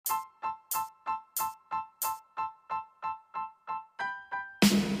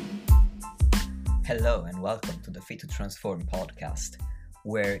Hello and welcome to the Fit to Transform podcast,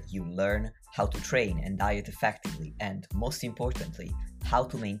 where you learn how to train and diet effectively and, most importantly, how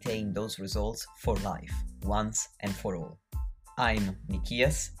to maintain those results for life, once and for all. I'm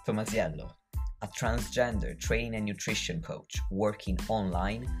Nikias Tomasiello, a transgender training and nutrition coach working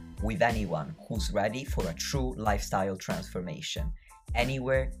online with anyone who's ready for a true lifestyle transformation,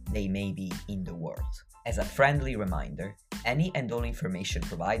 anywhere they may be in the world. As a friendly reminder, any and all information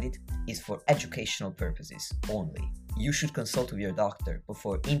provided is for educational purposes only. You should consult with your doctor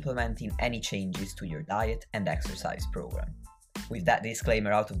before implementing any changes to your diet and exercise program. With that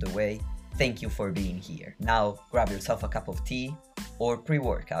disclaimer out of the way, thank you for being here. Now grab yourself a cup of tea or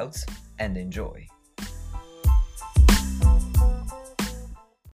pre-workouts and enjoy.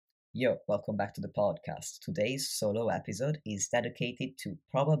 Yo, welcome back to the podcast. Today's solo episode is dedicated to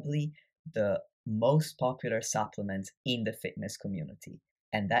probably the most popular supplement in the fitness community,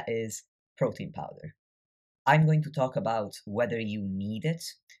 and that is protein powder. I'm going to talk about whether you need it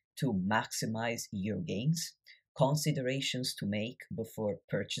to maximize your gains, considerations to make before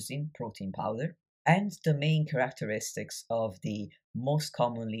purchasing protein powder, and the main characteristics of the most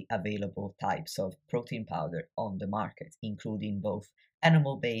commonly available types of protein powder on the market, including both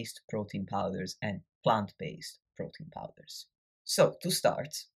animal-based protein powders and plant-based protein powders. So, to start,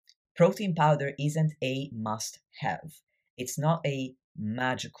 protein powder isn't a must-have. It's not a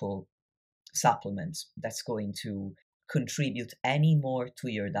magical supplement that's going to contribute any more to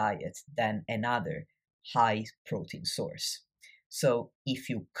your diet than another high protein source. So if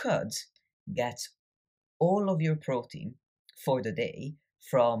you could get all of your protein for the day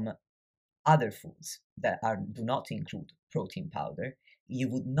from other foods that do not include protein powder, you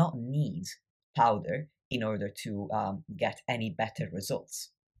would not need powder in order to get any better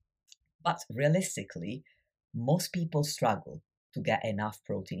results. But realistically, most people struggle to get enough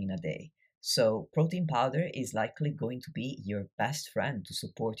protein in a day. So protein powder is likely going to be your best friend to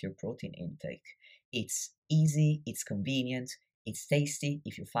support your protein intake. It's easy, it's convenient, it's tasty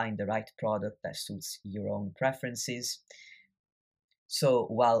if you find the right product that suits your own preferences. So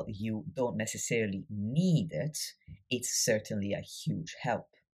while you don't necessarily need it, it's certainly a huge help.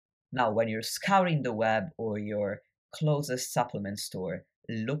 Now, when you're scouring the web or your closest supplement store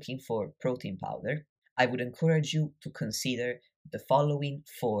looking for protein powder, I would encourage you to consider the following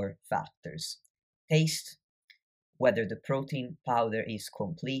 4 factors. Taste, whether the protein powder is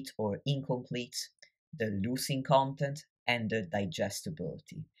complete or incomplete, the leucine content, and the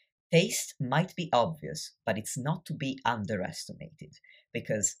digestibility. Taste might be obvious, but it's not to be underestimated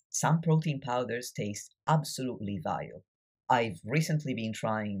because some protein powders taste absolutely vile. I've recently been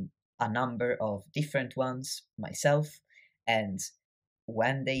trying a number of different ones myself, and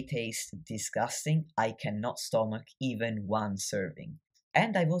when they taste disgusting, I cannot stomach even one serving.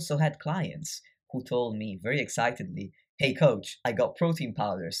 And I've also had clients who told me very excitedly, "Hey coach, I got protein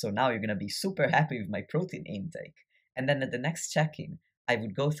powder, so now you're gonna be super happy with my protein intake." And then at the next check-in, I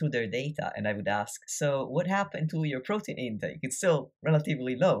would go through their data and I would ask, "So what happened to your protein intake? It's still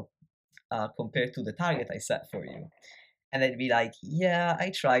relatively low compared to the target I set for you." And they'd be like, "Yeah, I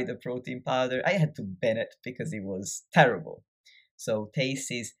tried the protein powder. I had to bin it because it was terrible." So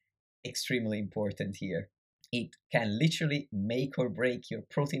taste is extremely important here. It can literally make or break your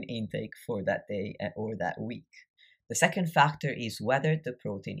protein intake for that day or that week. The second factor is whether the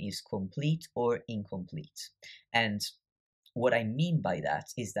protein is complete or incomplete. And what I mean by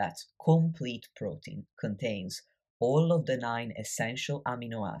that is that complete protein contains all of the 9 essential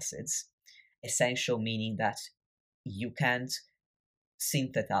amino acids, essential meaning that you can't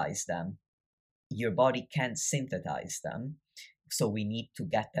synthesize them. Your body can't synthesize them, so we need to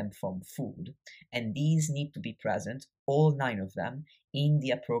get them from food. And these need to be present, all 9 of them, in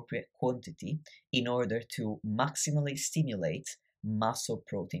the appropriate quantity in order to maximally stimulate muscle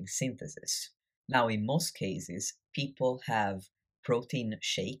protein synthesis. Now, in most cases, people have protein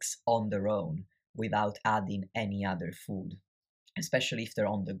shakes on their own without adding any other food, especially if they're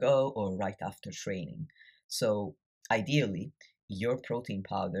on the go or right after training. So ideally, your protein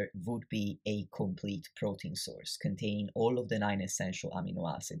powder would be a complete protein source containing all of the 9 essential amino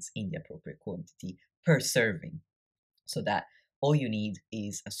acids in the appropriate quantity per serving, so that all you need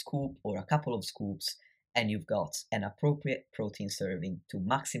is a scoop or a couple of scoops and you've got an appropriate protein serving to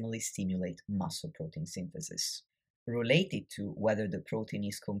maximally stimulate muscle protein synthesis. Related to whether the protein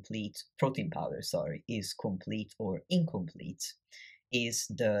powder is complete or incomplete is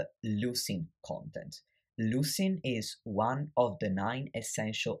the leucine content. Leucine is one of the 9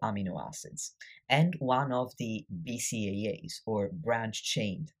 essential amino acids and one of the BCAAs or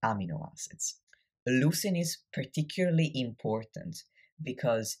branch-chain amino acids. Leucine is particularly important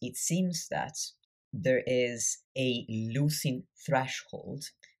because it seems that there is a leucine threshold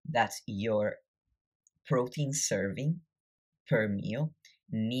that your protein serving per meal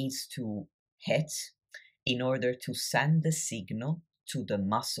needs to hit in order to send the signal to the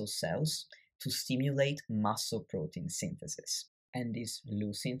muscle cells to stimulate muscle protein synthesis. And this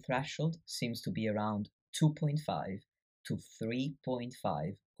leucine threshold seems to be around 2.5 to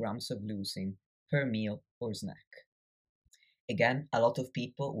 3.5 grams of leucine per meal or snack. Again, a lot of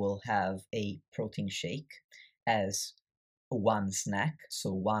people will have a protein shake as one snack,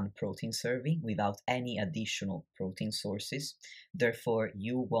 so one protein serving without any additional protein sources. Therefore,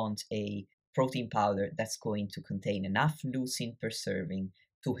 you want a protein powder that's going to contain enough leucine per serving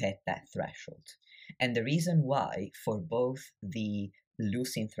to hit that threshold. And the reason why for both the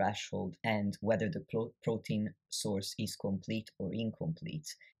leucine threshold and whether the protein source is complete or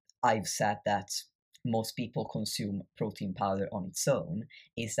incomplete, I've said that most people consume protein powder on its own,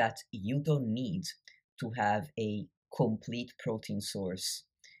 is that you don't need to have a complete protein source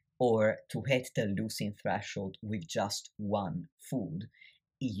or to hit the leucine threshold with just one food.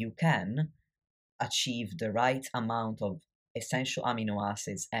 You can achieve the right amount of essential amino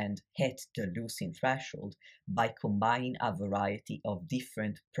acids and hit the leucine threshold by combining a variety of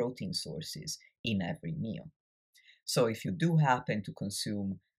different protein sources in every meal. So if you do happen to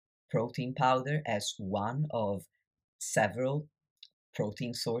consume protein powder as one of several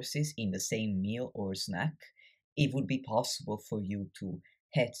protein sources in the same meal or snack, it would be possible for you to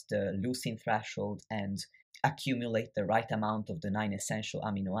hit the leucine threshold and accumulate the right amount of the 9 essential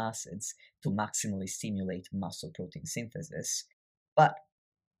amino acids to maximally stimulate muscle protein synthesis. But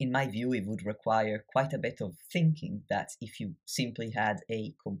in my view, it would require quite a bit of thinking that if you simply had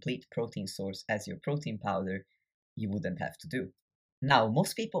a complete protein source as your protein powder, you wouldn't have to do. Now,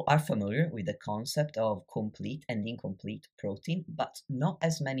 most people are familiar with the concept of complete and incomplete protein, but not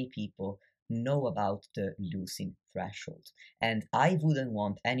as many people know about the leucine threshold. And I wouldn't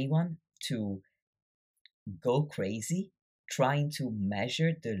want anyone to go crazy trying to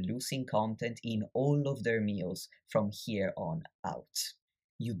measure the leucine content in all of their meals from here on out.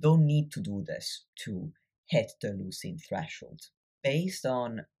 You don't need to do this to hit the leucine threshold. Based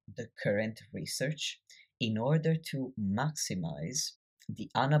on the current research, in order to maximize the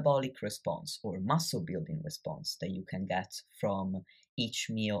anabolic response or muscle building response that you can get from each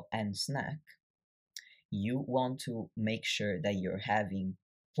meal and snack, you want to make sure that you're having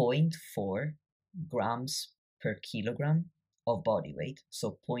 0.4 grams per kilogram of body weight, so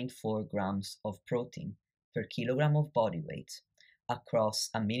zero point 0.4 grams of protein per kilogram of body weight across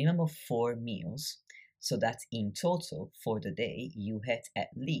a minimum of 4 meals, so that in total for the day you hit at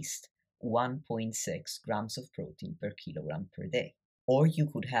least 1.6 grams of protein per kilogram per day. Or you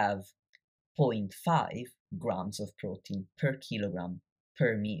could have 0.5 grams of protein per kilogram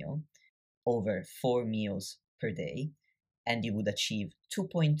per meal over 4 meals per day, and you would achieve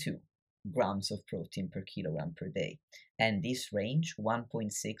 2.2 grams of protein per kilogram per day. And this range,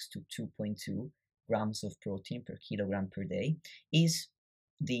 1.6 to 2.2 grams of protein per kilogram per day, is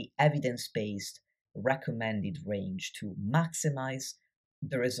the evidence-based recommended range to maximize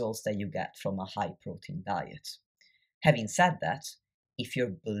the results that you get from a high protein diet. Having said that, if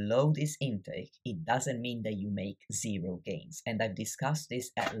you're below this intake, it doesn't mean that you make zero gains. And I've discussed this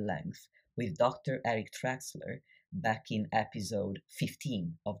at length with Dr. Eric Trexler back in episode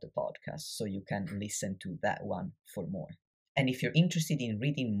 15 of the podcast, so you can listen to that one for more. And if you're interested in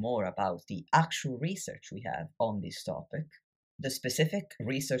reading more about the actual research we have on this topic, the specific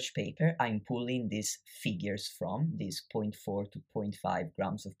research paper I'm pulling these figures from, these 0.4 to 0.5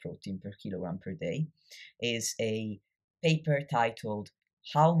 grams of protein per kilogram per day, is a paper titled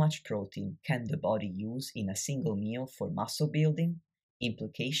 "How Much Protein Can the Body Use in a Single Meal for Muscle Building?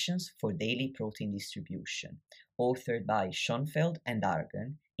 Implications for Daily Protein Distribution," authored by Schoenfeld and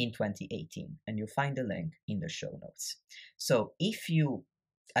Argan in 2018, and you'll find the link in the show notes. So if you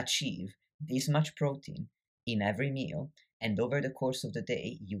achieve this much protein in every meal, and over the course of the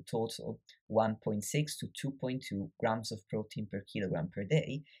day you total 1.6 to 2.2 grams of protein per kilogram per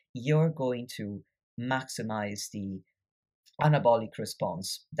day, you're going to maximize the anabolic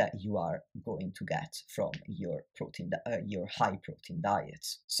response that you are going to get from your your high protein diet.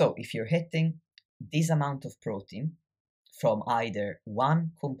 So if you're hitting this amount of protein from either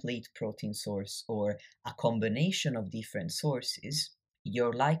one complete protein source or a combination of different sources,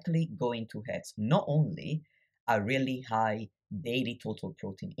 you're likely going to hit not only a really high daily total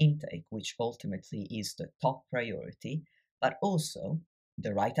protein intake, which ultimately is the top priority, but also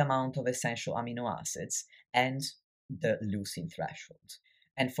the right amount of essential amino acids and the leucine threshold.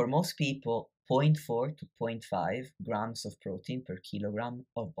 And for most people, zero point 0.4 to zero point 0.5 grams of protein per kilogram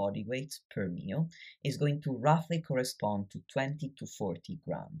of body weight per meal is going to roughly correspond to 20 to 40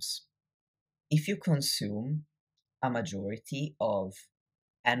 grams. If you consume a majority of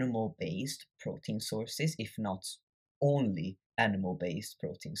animal-based protein sources, if not only animal-based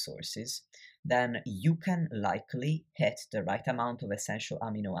protein sources, then you can likely hit the right amount of essential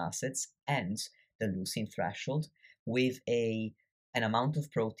amino acids and the leucine threshold with an amount of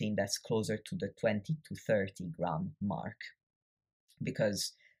protein that's closer to the 20 to 30 gram mark,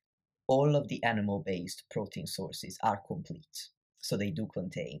 because all of the animal-based protein sources are complete. So they do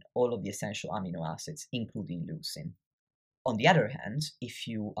contain all of the essential amino acids, including leucine. On the other hand, if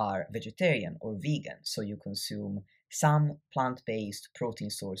you are vegetarian or vegan, so you consume some plant-based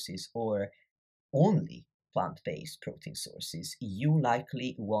protein sources or only plant-based protein sources, you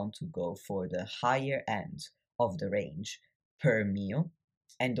likely want to go for the higher end of the range per meal,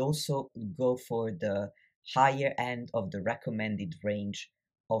 and also go for the higher end of the recommended range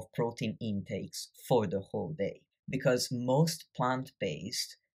of protein intakes for the whole day, because most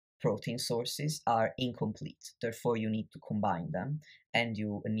plant-based protein sources are incomplete. Therefore, you need to combine them, and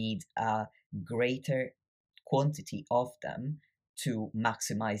you need a greater quantity of them to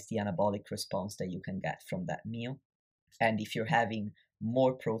maximize the anabolic response that you can get from that meal. And if you're having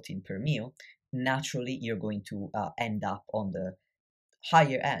more protein per meal, naturally you're going to end up on the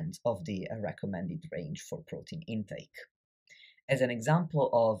higher end of the recommended range for protein intake. As an example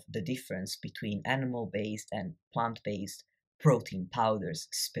of the difference between animal-based and plant-based protein powders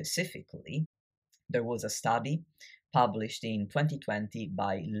specifically, there was a study published in 2020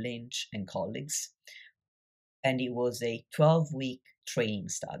 by Lynch and colleagues, and it was a 12-week training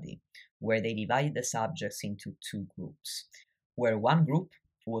study where they divided the subjects into two groups, where one group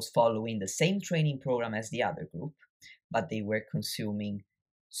was following the same training program as the other group, but they were consuming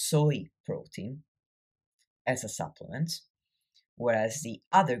soy protein as a supplement, whereas the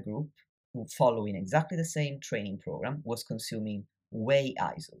other group, following exactly the same training program, was consuming whey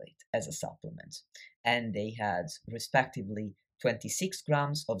isolate as a supplement. And they had respectively 26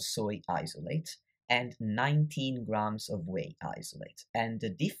 grams of soy isolate and 19 grams of whey isolate. And the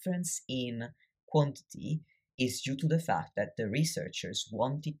difference in quantity is due to the fact that the researchers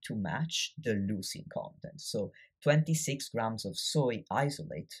wanted to match the leucine content. So 26 grams of soy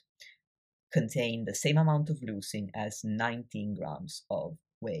isolate contain the same amount of leucine as 19 grams of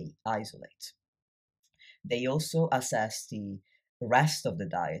whey isolate. They also assessed the rest of the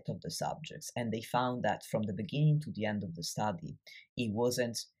diet of the subjects, and they found that from the beginning to the end of the study, it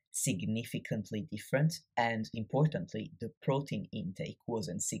wasn't significantly different, and importantly, the protein intake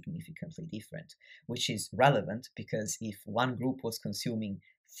wasn't significantly different, which is relevant because if one group was consuming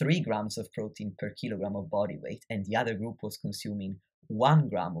 3 grams of protein per kilogram of body weight and the other group was consuming 1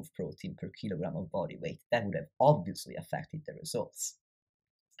 gram of protein per kilogram of body weight, that would have obviously affected the results.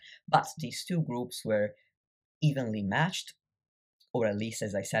 But these two groups were evenly matched, or at least,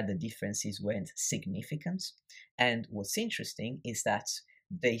 as I said, the differences weren't significant. And what's interesting is that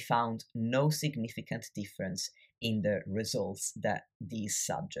they found no significant difference in the results that these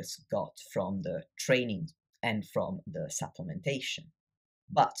subjects got from the training and from the supplementation.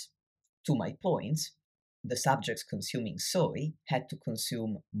 But to my point, the subjects consuming soy had to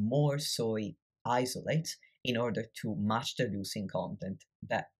consume more soy isolate in order to match the leucine content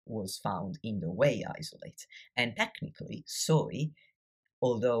that was found in the whey isolate. And technically, soy,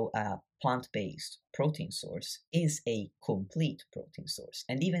 although a plant-based protein source, is a complete protein source.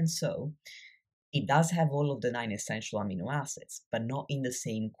 And even so, it does have all of the 9 essential amino acids, but not in the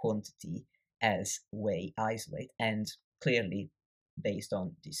same quantity as whey isolate. And clearly, based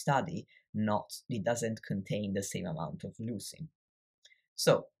on this study, it doesn't contain the same amount of leucine.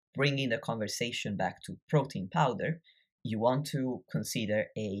 So, bringing the conversation back to protein powder, you want to consider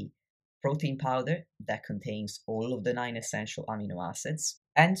a protein powder that contains all of the 9 essential amino acids,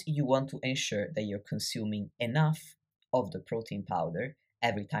 and you want to ensure that you're consuming enough of the protein powder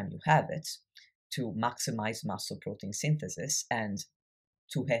every time you have it to maximize muscle protein synthesis and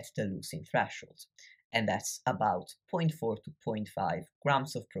to hit the leucine threshold. And that's about 0.4 to 0.5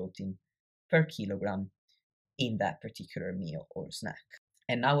 grams of protein per kilogram in that particular meal or snack.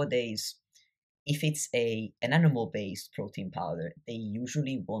 And nowadays, if it's an animal-based protein powder, they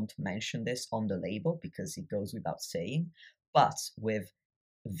usually won't mention this on the label because it goes without saying. But with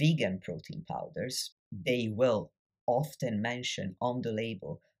vegan protein powders, they will often mention on the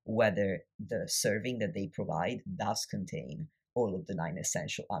label whether the serving that they provide does contain all of the 9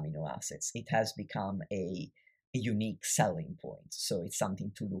 essential amino acids. It has become a unique selling point, so it's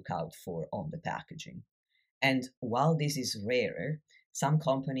something to look out for on the packaging. And while this is rarer, Some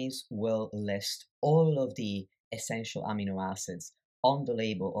companies will list all of the essential amino acids on the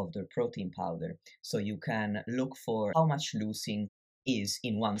label of their protein powder, so you can look for how much leucine is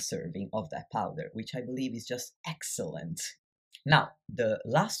in one serving of that powder, which I believe is just excellent. Now, the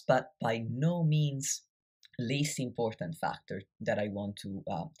last but by no means least important factor that I want to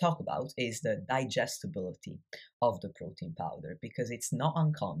talk about is the digestibility of the protein powder, because it's not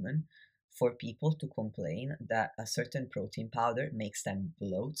uncommon for people to complain that a certain protein powder makes them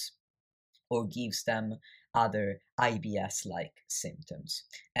bloat or gives them other IBS like symptoms.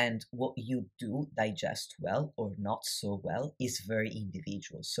 And what you do digest well or not so well is very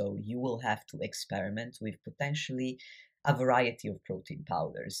individual. So you will have to experiment with potentially a variety of protein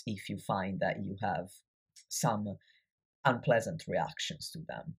powders if you find that you have some unpleasant reactions to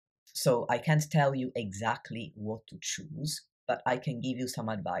them. So I can't tell you exactly what to choose, but I can give you some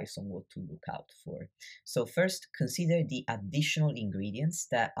advice on what to look out for. So first, consider the additional ingredients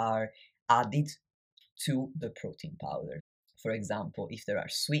that are added to the protein powder. For example, if there are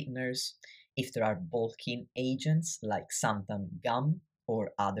sweeteners, if there are bulking agents like xanthan gum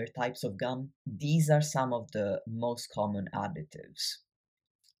or other types of gum, these are some of the most common additives.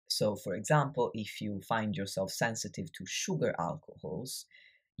 So, for example, if you find yourself sensitive to sugar alcohols,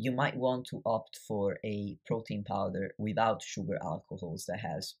 you might want to opt for a protein powder without sugar alcohols that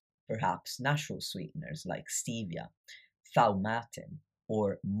has perhaps natural sweeteners like stevia, thaumatin,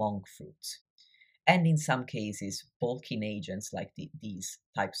 or monk fruit. And in some cases, bulking agents like these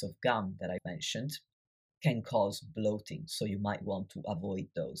types of gum that I mentioned can cause bloating, so you might want to avoid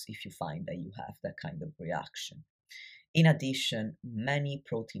those if you find that you have that kind of reaction. In addition, many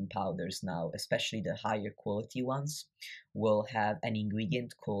protein powders now, especially the higher quality ones, will have an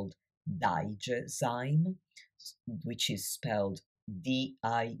ingredient called digezyme, which is spelled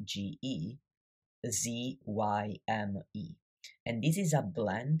Digezyme. And this is a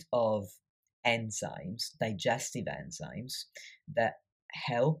blend of enzymes, digestive enzymes, that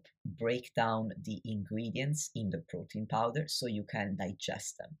help break down the ingredients in the protein powder so you can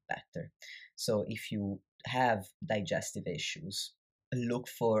digest them better. So if you have digestive issues, look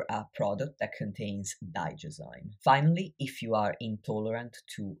for a product that contains digozyme. Finally, if you are intolerant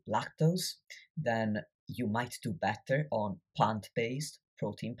to lactose, then you might do better on plant-based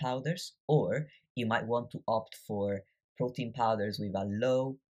protein powders, or you might want to opt for protein powders with a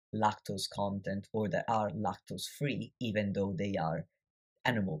low lactose content or that are lactose free, even though they are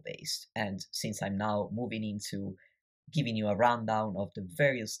animal based. And since I'm now moving into giving you a rundown of the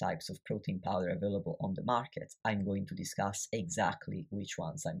various types of protein powder available on the market, I'm going to discuss exactly which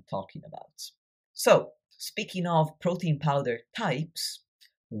ones I'm talking about. So, speaking of protein powder types,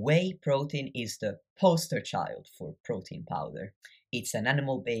 whey protein is the poster child for protein powder. It's an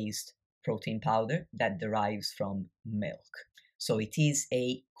animal based protein powder that derives from milk. So it is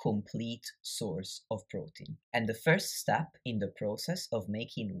a complete source of protein. And the first step in the process of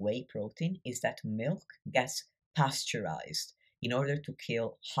making whey protein is that milk gets pasteurized in order to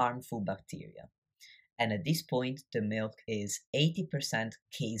kill harmful bacteria. And at this point, the milk is 80%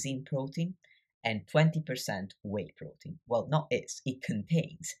 casein protein and 20% whey protein. Well, not is, it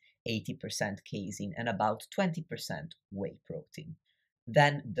contains 80% casein and about 20% whey protein.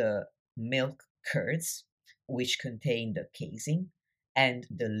 Then the milk curds, which contain the casein, and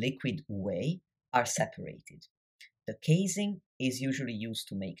the liquid whey are separated. The casein is usually used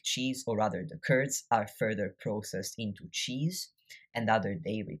to make cheese, or rather, the curds are further processed into cheese and other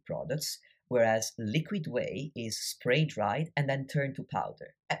dairy products, whereas liquid whey is spray dried and then turned to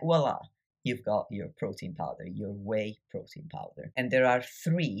powder. And voila, you've got your protein powder, your whey protein powder. And there are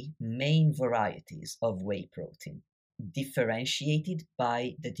three main varieties of whey protein, differentiated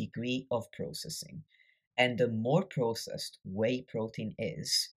by the degree of processing. And the more processed whey protein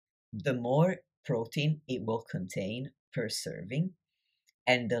is, the more protein it will contain per serving,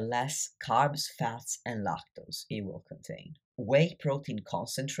 and the less carbs, fats, and lactose it will contain. Whey protein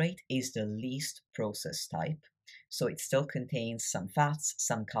concentrate is the least processed type, so it still contains some fats,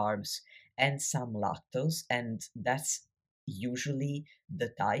 some carbs, and some lactose, and that's usually the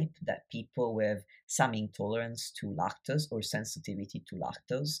type that people with some intolerance to lactose or sensitivity to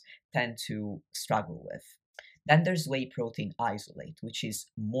lactose tend to struggle with. Then there's whey protein isolate, which is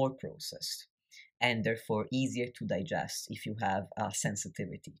more processed and therefore easier to digest if you have a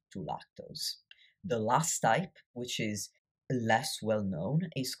sensitivity to lactose. The last type, which is less well known,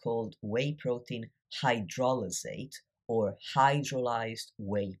 is called whey protein hydrolysate or hydrolyzed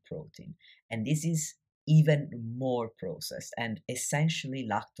whey protein. And this is even more processed and essentially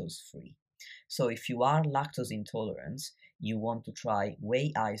lactose free. So if you are lactose intolerant, you want to try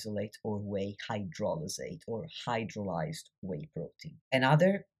whey isolate or whey hydrolysate or hydrolyzed whey protein.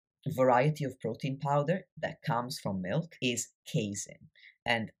 Another variety of protein powder that comes from milk is casein.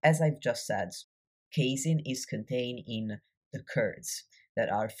 And as I've just said, casein is contained in the curds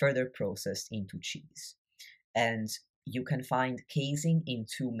that are further processed into cheese. And you can find casein in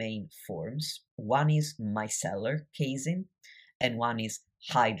two main forms. One is micellar casein, and one is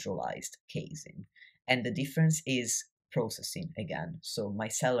hydrolyzed casein. And the difference is processing again. So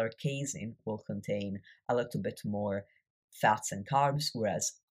micellar casein will contain a little bit more fats and carbs,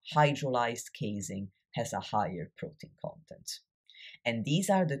 whereas hydrolyzed casein has a higher protein content. And these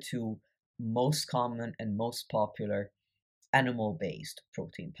are the two most common and most popular animal-based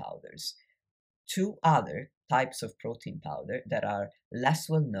protein powders. Two other types of protein powder that are less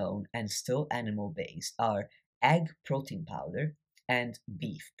well known and still animal based are egg protein powder and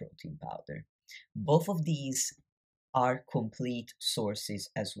beef protein powder. Both of these are complete sources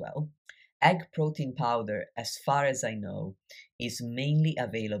as well. Egg protein powder, as far as I know, is mainly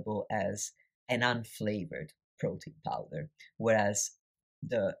available as an unflavored protein powder, whereas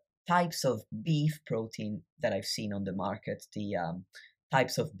the types of beef protein that I've seen on the market, the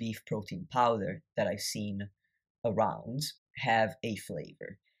types of beef protein powder that I've seen around, have a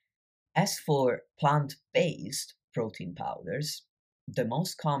flavor. As for plant-based protein powders, the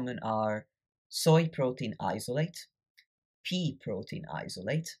most common are soy protein isolate, pea protein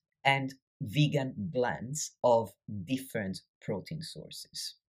isolate, and vegan blends of different protein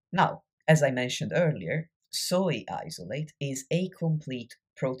sources. Now, as I mentioned earlier, soy isolate is a complete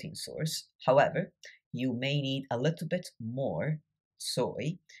protein source. However, you may need a little bit more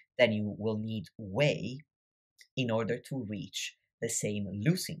soy than you will need whey in order to reach the same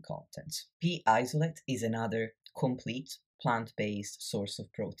leucine content. Pea isolate is another complete plant-based source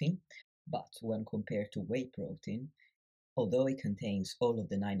of protein, but when compared to whey protein, although it contains all of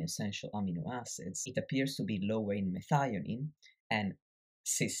the 9 essential amino acids, it appears to be lower in methionine and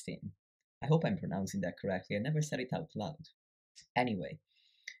cysteine. I hope I'm pronouncing that correctly. I never said it out loud. Anyway,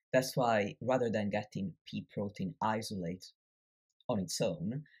 that's why rather than getting pea protein isolate on its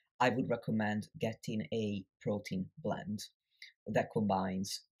own, I would recommend getting a protein blend that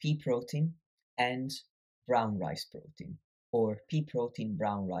combines pea protein and brown rice protein, or pea protein,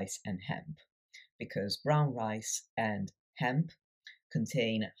 brown rice, and hemp, because brown rice and hemp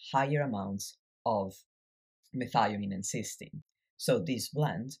contain higher amounts of methionine and cysteine. So this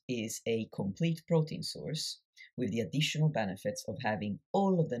blend is a complete protein source with the additional benefits of having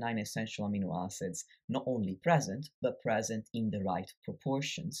all of the 9 essential amino acids not only present, but present in the right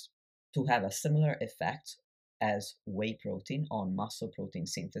proportions to have a similar effect as whey protein on muscle protein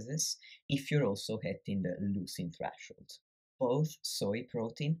synthesis if you're also hitting the leucine threshold. Both soy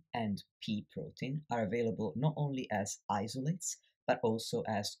protein and pea protein are available not only as isolates, but also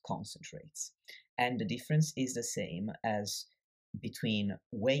as concentrates. And the difference is the same as between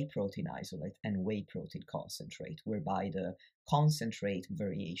whey protein isolate and whey protein concentrate, whereby the concentrate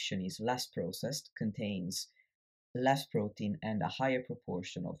variation is less processed, contains less protein, and a higher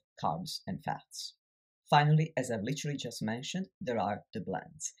proportion of carbs and fats. Finally, as I've literally just mentioned, there are the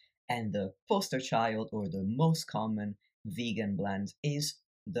blends. And the poster child, or the most common vegan blend, is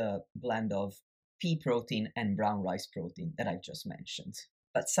the blend of pea protein and brown rice protein that I've just mentioned.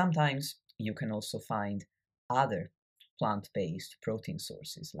 But sometimes you can also find other plant-based protein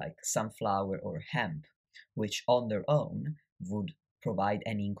sources like sunflower or hemp, which on their own would provide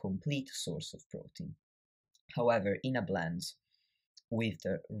an incomplete source of protein. However, in a blend with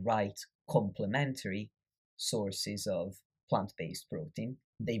the right complementary sources of plant-based protein,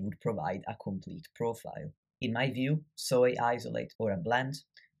 they would provide a complete profile. In my view, soy isolate or a blend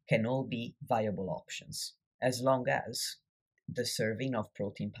can all be viable options, as long as the serving of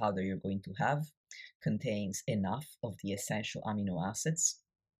protein powder you're going to have contains enough of the essential amino acids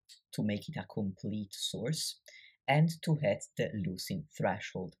to make it a complete source and to hit the leucine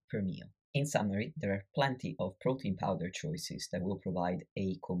threshold per meal. In summary, there are plenty of protein powder choices that will provide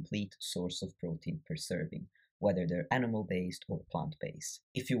a complete source of protein per serving, whether they're animal-based or plant-based.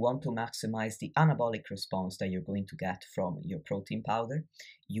 If you want to maximize the anabolic response that you're going to get from your protein powder,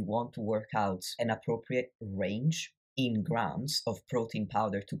 you want to work out an appropriate range in grams of protein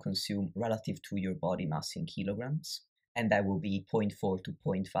powder to consume relative to your body mass in kilograms. And that will be 0.4 to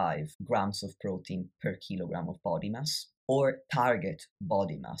 0.5 grams of protein per kilogram of body mass, or target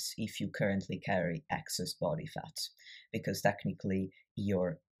body mass if you currently carry excess body fat, because technically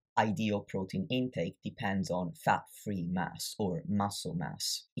your ideal protein intake depends on fat-free mass or muscle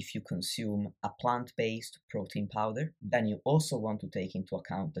mass. If you consume a plant-based protein powder, then you also want to take into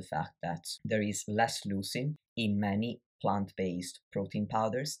account the fact that there is less leucine in many plant-based protein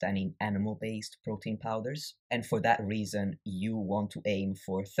powders than in animal-based protein powders. And for that reason, you want to aim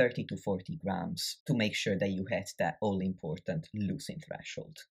for 30 to 40 grams to make sure that you hit that all-important losing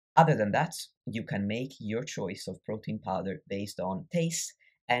threshold. Other than that, you can make your choice of protein powder based on taste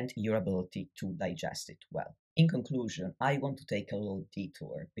and your ability to digest it well. In conclusion, I want to take a little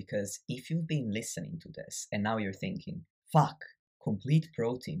detour because if you've been listening to this and now you're thinking, fuck, complete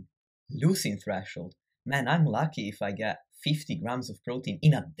protein, losing threshold, man, I'm lucky if I get 50 grams of protein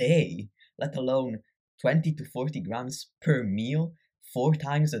in a day, let alone 20 to 40 grams per meal, 4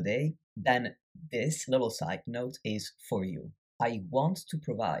 times a day, then this little side note is for you. I want to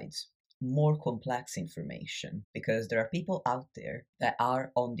provide more complex information because there are people out there that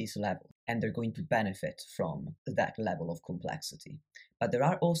are on this level and they're going to benefit from that level of complexity. But there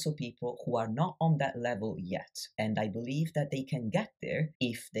are also people who are not on that level yet, and I believe that they can get there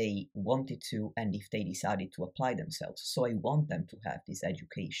if they wanted to and if they decided to apply themselves. So I want them to have this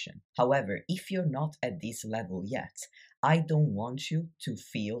education. However, if you're not at this level yet, I don't want you to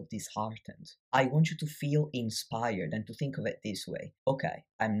feel disheartened. I want you to feel inspired and to think of it this way. Okay,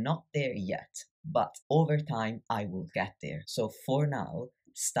 I'm not there yet, but over time I will get there. So for now,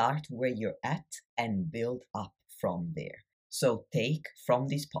 start where you're at and build up from there. So take from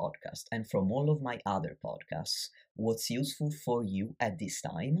this podcast and from all of my other podcasts what's useful for you at this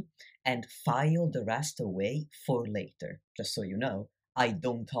time and file the rest away for later. Just so you know, I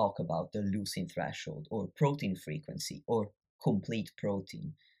don't talk about the losing threshold or protein frequency or complete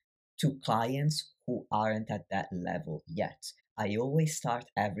protein to clients who aren't at that level yet. I always start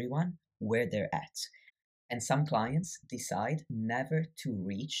everyone where they're at. And some clients decide never to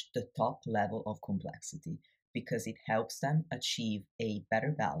reach the top level of complexity because it helps them achieve a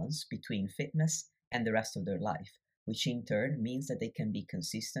better balance between fitness and the rest of their life, which in turn means that they can be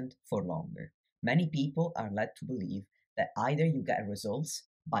consistent for longer. Many people are led to believe that either you get results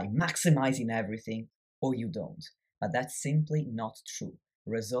by maximizing everything or you don't, but that's simply not true.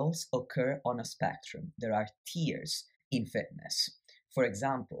 Results occur on a spectrum. There are tiers in fitness. For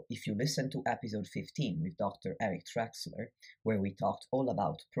example, if you listen to episode 15 with Dr. Eric Trexler, where we talked all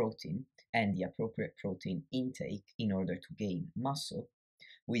about protein and the appropriate protein intake in order to gain muscle,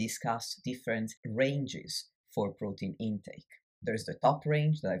 we discussed different ranges for protein intake. There's the top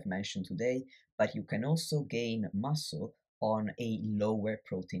range that I've mentioned today, but you can also gain muscle on a lower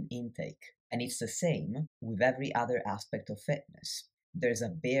protein intake. And it's the same with every other aspect of fitness. There's a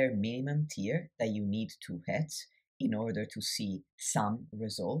bare minimum tier that you need to hit in order to see some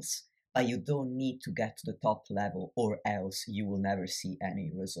results, but you don't need to get to the top level or else you will never see any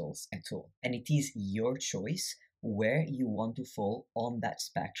results at all. And it is your choice where you want to fall on that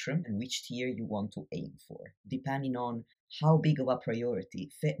spectrum and which tier you want to aim for, depending on how big of a priority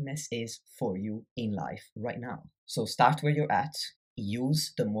fitness is for you in life right now. So start where you're at.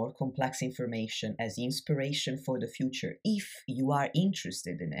 Use the more complex information as inspiration for the future if you are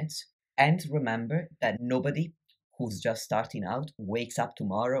interested in it. And remember that nobody who's just starting out wakes up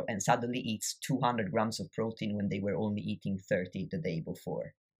tomorrow and suddenly eats 200 grams of protein when they were only eating 30 the day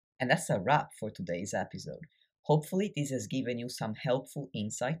before. And that's a wrap for today's episode. Hopefully this has given you some helpful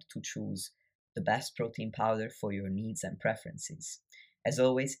insight to choose the best protein powder for your needs and preferences. As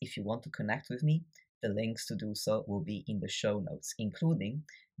always, if you want to connect with me, the links to do so will be in the show notes, including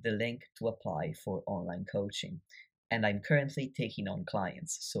the link to apply for online coaching. And I'm currently taking on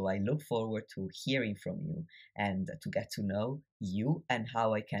clients, so I look forward to hearing from you and to get to know you and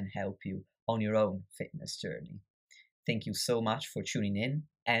how I can help you on your own fitness journey. Thank you so much for tuning in,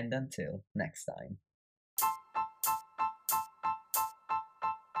 and until next time.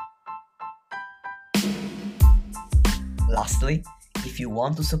 Lastly, if you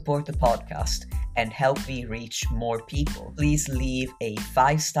want to support the podcast and help me reach more people, please leave a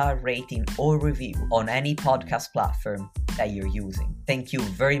 5-star rating or review on any podcast platform that you're using. Thank you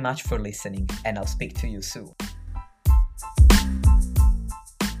very much for listening, and I'll speak to you soon.